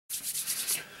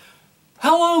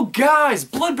Hello guys,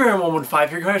 BloodBaron115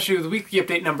 here, coming at you with weekly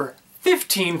update number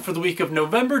 15 for the week of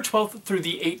November 12th through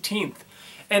the 18th.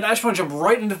 And I just want to jump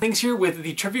right into things here with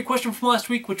the trivia question from last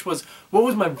week, which was, what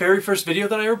was my very first video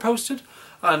that I ever posted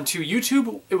onto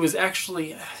YouTube? It was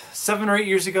actually 7 or 8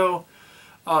 years ago.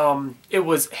 It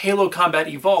was Halo Combat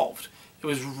Evolved. It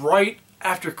was right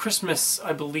after Christmas,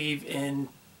 I believe, in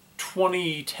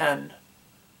 2010.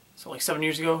 So like 7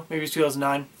 years ago, maybe it was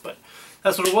 2009, but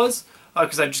that's what it was.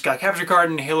 Because I just got a capture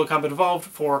card in Halo Combat Evolved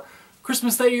for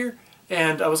Christmas that year,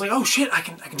 and I was like, oh shit, I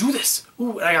can do this.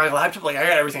 Ooh, and I got a laptop, like I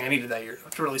got everything I needed that year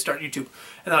to really start YouTube.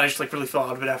 And then I just like really fell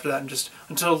out of it after that, and just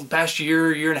until the past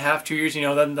year and a half, 2 years, you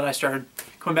know, then I started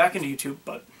coming back into YouTube.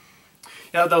 But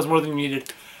yeah, that was more than you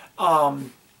needed.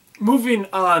 Moving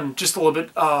on just a little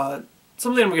bit,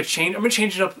 something I'm gonna change. I'm gonna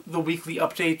change up the weekly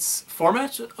updates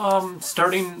format,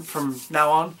 starting from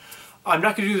now on. I'm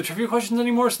not going to do the trivia questions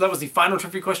anymore, so that was the final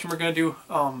trivia question we're going to do,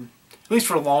 at least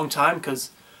for a long time, because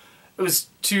it was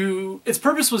its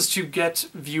purpose was to get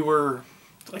viewer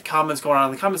comments going on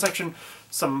in the comment section,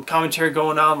 some commentary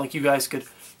going on, like you guys could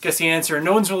guess the answer, and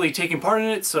no one's really taking part in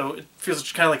it, so it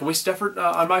feels kind of like a wasted effort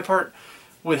on my part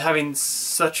with having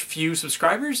such few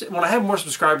subscribers. When I have more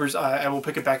subscribers, I will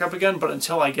pick it back up again, but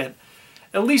until I get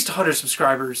at least 100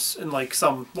 subscribers and like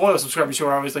some loyal subscribers who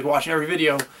are always like watching every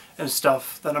video and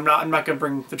stuff, then I'm not gonna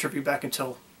bring the tribute back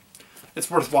until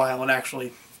it's worthwhile and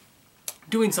actually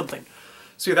doing something.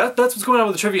 So yeah, that's what's going on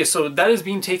with the trivia. So that is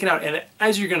being taken out, and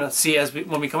as you're gonna see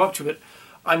when we come up to it,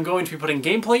 I'm going to be putting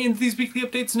gameplay into these weekly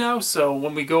updates now. So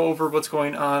when we go over what's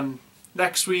going on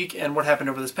next week and what happened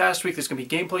over this past week, there's gonna be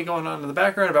gameplay going on in the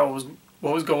background about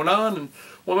what was going on and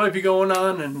what might be going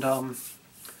on. And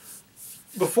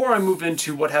before I move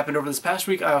into what happened over this past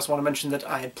week, I also want to mention that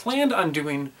I had planned on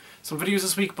doing some videos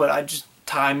this week, but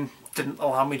time didn't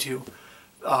allow me to.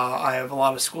 I have a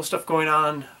lot of school stuff going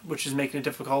on, which is making it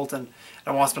difficult, and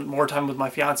I want to spend more time with my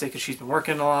fiance because she's been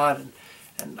working a lot,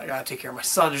 and I gotta take care of my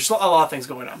son. There's just a lot of things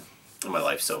going on in my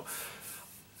life, so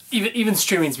even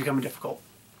streaming is becoming difficult.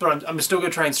 But I'm still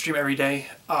gonna try and stream every day.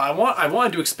 I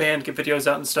wanted to expand, get videos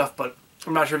out and stuff, but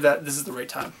I'm not sure if this is the right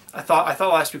time. I thought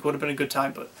last week would have been a good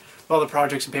time, but all the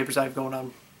projects and papers I have going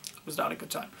on, it was not a good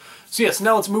time. So yes,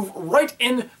 now let's move right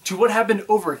into what happened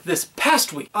over this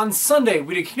past week. On Sunday,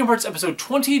 we did Kingdom Hearts episode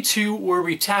 22, where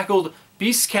we tackled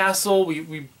Beast Castle.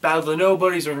 We battled the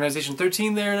Nobodies, Organization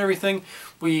 13 there and everything.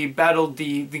 We battled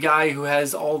the guy who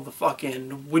has all the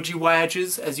fucking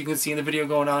Widgy-Wadges, as you can see in the video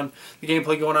going on, the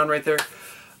gameplay going on right there.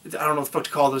 I don't know what the fuck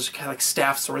to call those, kind of like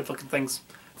staff sword looking things.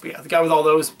 But yeah, the guy with all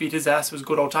those beat his ass. It was a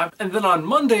good old time. And then on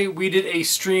Monday, we did a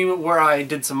stream where I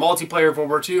did some multiplayer of World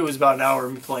War II. It was about an hour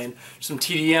of me playing some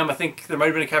TDM. I think there might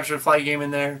have been a capture the flag game in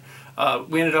there.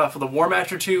 We ended off with a war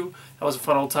match or two. That was a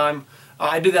fun old time.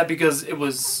 I did that because it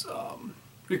was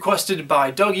requested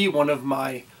by Dougie, one of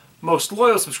my most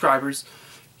loyal subscribers.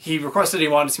 He requested he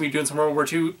wanted to see me doing some World War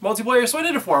II multiplayer, so I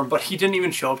did it for him, but he didn't even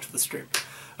show up to the stream.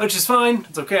 Which is fine,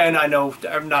 it's okay, and I know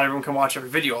not everyone can watch every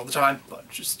video all the time, but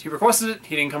just, he requested it,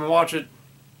 he didn't come and watch it.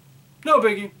 No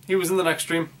biggie, he was in the next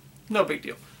stream, no big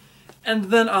deal. And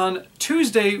then on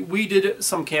Tuesday, we did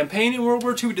some campaign in World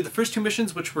War II. We did the first two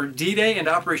missions, which were D-Day and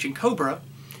Operation Cobra.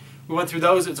 We went through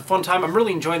those, it's a fun time, I'm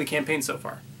really enjoying the campaign so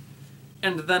far.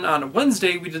 And then on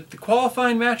Wednesday, we did the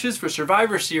qualifying matches for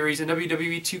Survivor Series in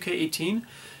WWE 2K18.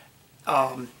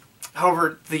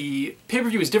 However, the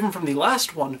pay-per-view is different from the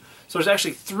last one, so there's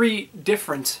actually 3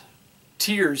 different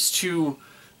tiers to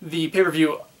the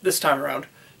pay-per-view this time around.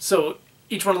 So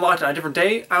each one unlocked on a different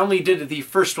day. I only did the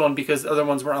first one because the other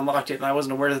ones were unlocked yet, and I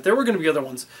wasn't aware that there were going to be other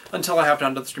ones until I hopped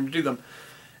onto the stream to do them.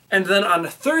 And then on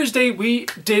Thursday, we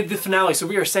did the finale, so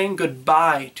we are saying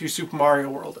goodbye to Super Mario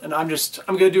World. And I'm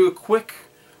going to do a quick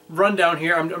rundown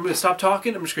here. I'm going to stop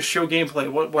talking. I'm just going to show gameplay,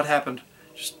 what happened.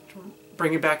 Just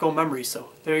bringing back old memories, so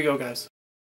there you go, guys.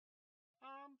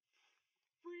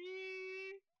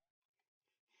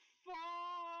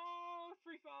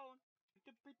 Free falling.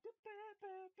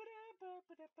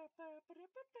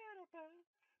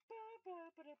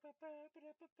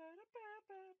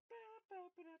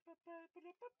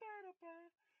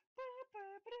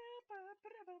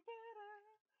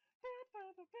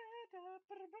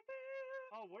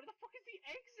 Oh, where the fuck is the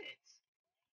exit?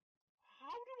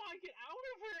 How do I get out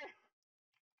of here?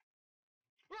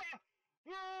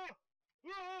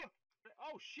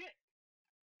 Oh shit!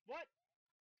 What?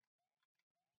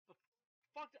 The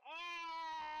fuck?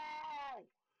 Oh!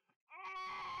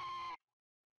 Ah!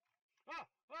 Ah!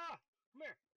 Ah! Come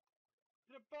here!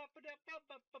 I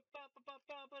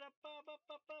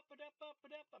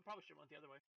probably should have went the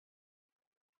other way.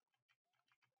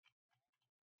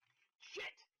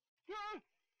 Shit!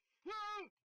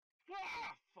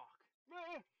 Ah, fuck.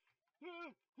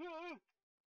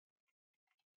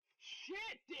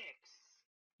 Shit dicks!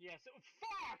 Yes,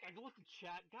 fuck! I looked at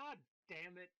chat, god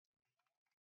damn it.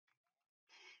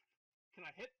 Can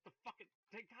I hit the fucking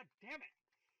thing? God damn it!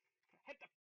 Can I hit the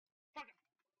fucking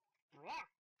block?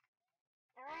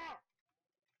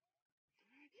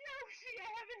 Yoshi, I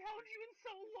haven't held you in so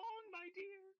long, my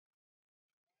dear!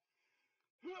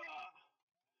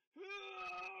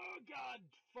 God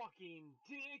fucking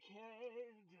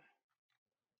dickhead!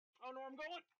 I don't know where I'm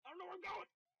going! I don't know where I'm going!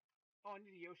 Oh, I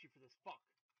need a Yoshi for this. Fuck.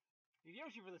 I need a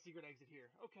Yoshi for the secret exit here.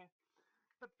 Okay.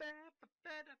 Is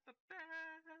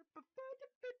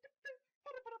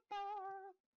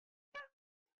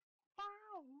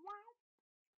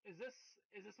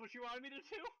this what you wanted me to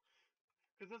do?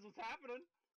 Because this was happening.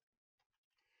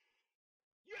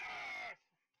 Yes!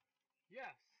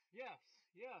 Yes, yes,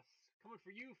 yes. Coming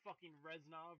for you, fucking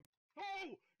Reznov.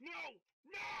 Oh! No!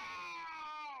 No!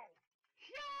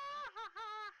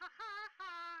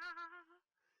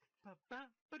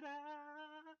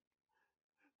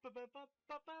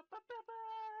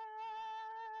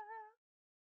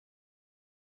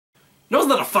 Wasn't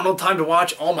that a fun old time to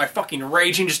watch all my fucking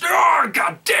raging, just,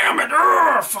 god damn it,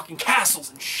 fucking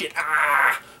castles and shit,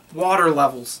 water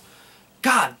levels.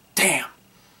 God damn.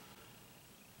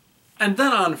 And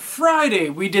then on Friday,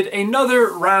 we did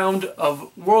another round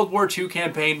of World War II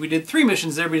campaign. We did 3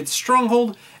 missions there. We did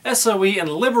Stronghold, SOE, and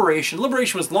Liberation.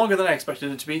 Liberation was longer than I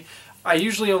expected it to be. I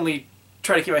usually only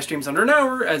try to keep my streams under an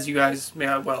hour, as you guys may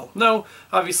well know,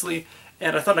 obviously.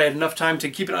 And I thought I had enough time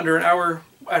to keep it under an hour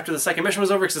after the second mission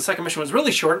was over, because the second mission was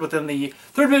really short, but then the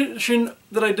third mission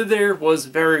that I did there was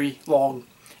very long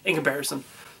in comparison.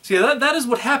 So yeah, that is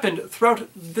what happened throughout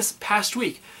this past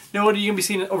week. Now what are you going to be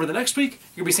seeing over the next week?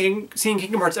 You're going to be seeing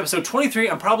Kingdom Hearts Episode 23.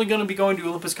 I'm probably going to be going to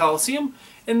Olympus Coliseum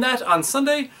in that on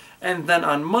Sunday. And then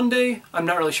on Monday, I'm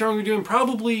not really sure what I'm going to be doing.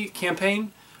 Probably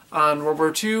campaign on World War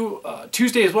II.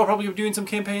 Tuesday as well, probably going to be doing some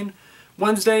campaign.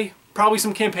 Wednesday, probably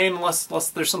some campaign unless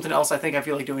there's something else I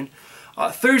feel like doing.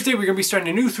 Thursday, we're going to be starting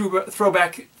a new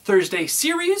Throwback Thursday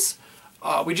series.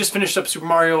 We just finished up Super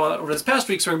Mario over this past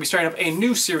week, so we're going to be starting up a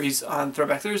new series on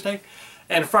Throwback Thursday.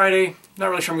 And Friday, not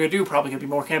really sure what I'm going to do. Probably going to be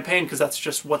more campaign, because that's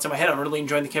just what's in my head. I'm really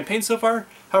enjoying the campaign so far.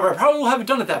 However, I probably will have it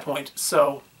done at that point,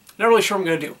 so not really sure what I'm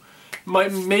going to do.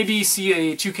 Might maybe see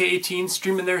a 2K18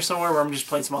 stream in there somewhere where I'm just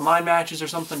playing some online matches or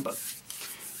something, but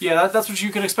yeah, that's what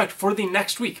you can expect for the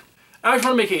next week. I just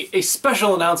want to make a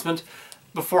special announcement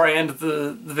before I end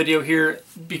the video here,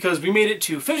 because we made it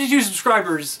to 52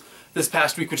 subscribers this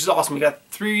past week, which is awesome. We got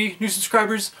 3 new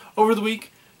subscribers over the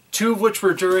week, 2 of which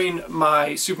were during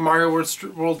my Super Mario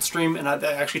World stream, and I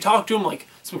actually talked to them, like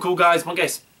some cool guys. One guy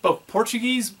spoke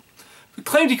Portuguese,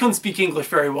 claimed he couldn't speak English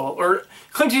very well, or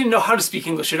claimed he didn't know how to speak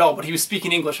English at all, but he was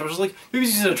speaking English. I was just like, maybe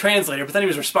he's using a translator, but then he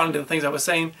was responding to the things I was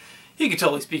saying. He could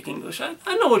totally speak English.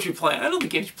 I know what you're playing. I know the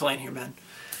games you're playing here, man.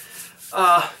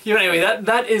 Anyway,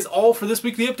 that is all for this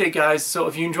weekly update, guys. So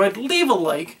if you enjoyed, leave a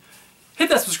like. Hit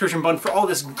that subscription button for all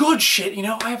this good shit. You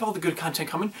know, I have all the good content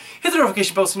coming. Hit the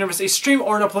notification bell so you never miss a stream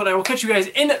or an upload. And I will catch you guys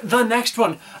in the next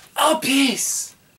one. Peace!